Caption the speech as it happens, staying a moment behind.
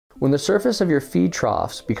When the surface of your feed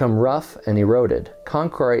troughs become rough and eroded,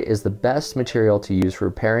 Con-Korite is the best material to use for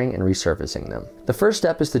repairing and resurfacing them. The first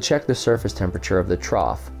step is to check the surface temperature of the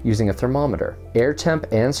trough using a thermometer. Air temp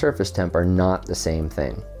and surface temp are not the same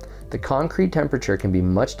thing. The concrete temperature can be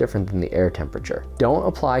much different than the air temperature. Don't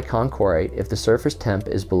apply Con-Korite if the surface temp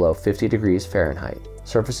is below 50 degrees Fahrenheit.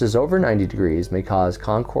 Surfaces over 90 degrees may cause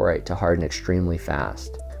Con-Korite to harden extremely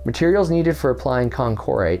fast. Materials needed for applying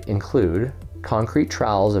Con-Korite include concrete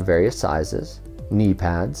trowels of various sizes, knee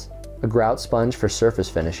pads, a grout sponge for surface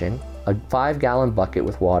finishing, a 5-gallon bucket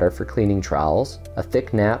with water for cleaning trowels, a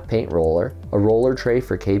thick nap paint roller, a roller tray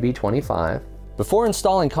for KB25. Before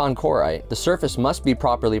installing Con-Korite, the surface must be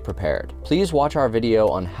properly prepared. Please watch our video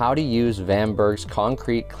on how to use Vanberg's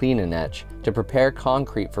Concrete Clean and Etch to prepare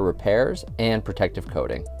concrete for repairs and protective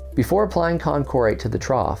coating. Before applying Con-Korite to the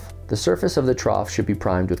trough, the surface of the trough should be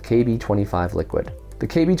primed with KB25 liquid. The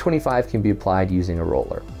KB25 can be applied using a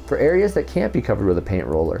roller. For areas that can't be covered with a paint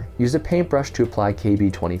roller, use a paintbrush to apply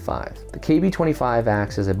KB25. The KB25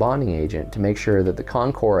 acts as a bonding agent to make sure that the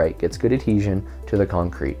Con-Korite gets good adhesion to the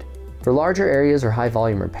concrete. For larger areas or high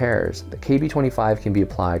volume repairs, the KB25 can be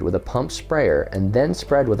applied with a pump sprayer and then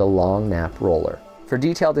spread with a long nap roller. For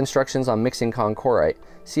detailed instructions on mixing Con-Korite,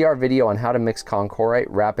 see our video on how to mix Con-Korite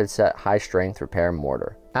Rapid Set High Strength Repair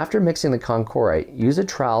Mortar. After mixing the Con-Korite, use a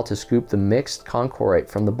trowel to scoop the mixed Con-Korite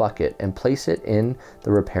from the bucket and place it in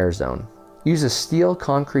the repair zone. Use a steel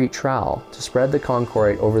concrete trowel to spread the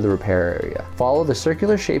Con-Korite over the repair area. Follow the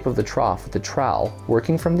circular shape of the trough with the trowel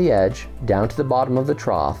working from the edge down to the bottom of the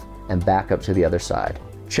trough and back up to the other side.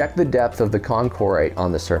 Check the depth of the Con-Korite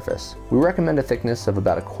on the surface. We recommend a thickness of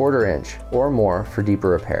about 1/4 inch or more for deeper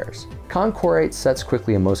repairs. Con-Korite sets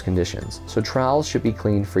quickly in most conditions, so trowels should be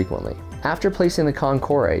cleaned frequently. After placing the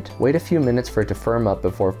Con-Korite, wait a few minutes for it to firm up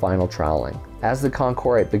before final troweling. As the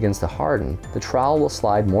Con-Korite begins to harden, the trowel will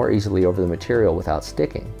slide more easily over the material without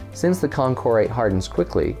sticking. Since the Con-Korite hardens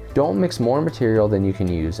quickly, don't mix more material than you can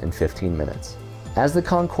use in 15 minutes. As the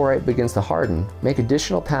Con-Korite begins to harden, make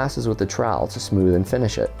additional passes with the trowel to smooth and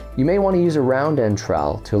finish it. You may want to use a round end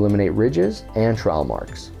trowel to eliminate ridges and trowel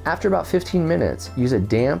marks. After about 15 minutes, use a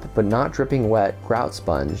damp but not dripping wet grout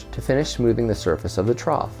sponge to finish smoothing the surface of the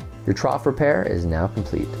trough. Your trough repair is now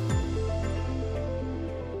complete.